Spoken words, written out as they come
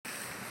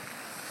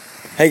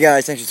Hey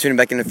guys, thanks for tuning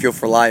back into Fuel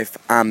for Life.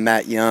 I'm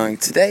Matt Young.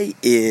 Today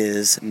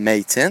is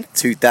May 10th,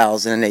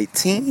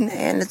 2018,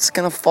 and it's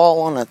going to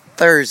fall on a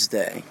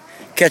Thursday.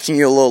 Catching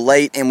you a little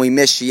late, and we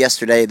missed you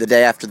yesterday, the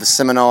day after the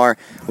seminar.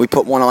 We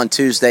put one on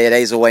Tuesday at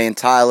Azaway in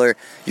Tyler.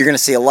 You're going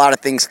to see a lot of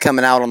things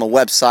coming out on the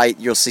website.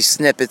 You'll see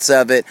snippets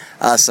of it,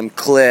 some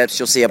clips.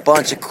 You'll see a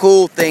bunch of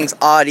cool things,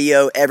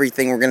 audio,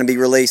 everything we're going to be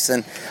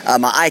releasing.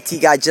 My IT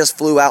guy just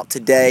flew out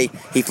today.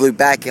 He flew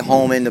back at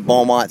home into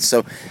Beaumont.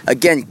 So,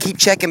 again, keep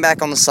checking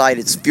back on the site.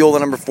 It's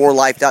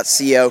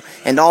fuel4life.co.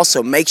 And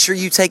also, make sure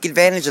you take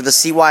advantage of the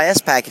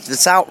CYS package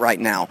that's out right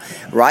now.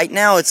 Right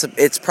now,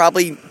 it's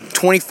probably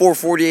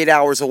 48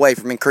 hours away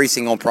from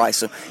increasing on price.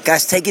 So,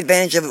 guys, take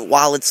advantage of it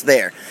while it's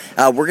there.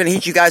 We're going to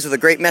hit you guys with a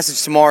great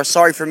message tomorrow.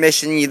 Sorry for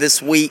missing you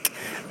this week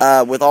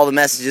with all the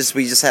messages.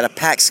 We just had a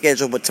packed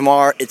schedule, but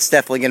tomorrow it's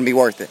definitely going to be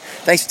worth it.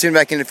 Thanks for tuning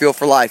back into Fuel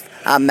for Life.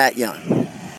 I'm Matt Young.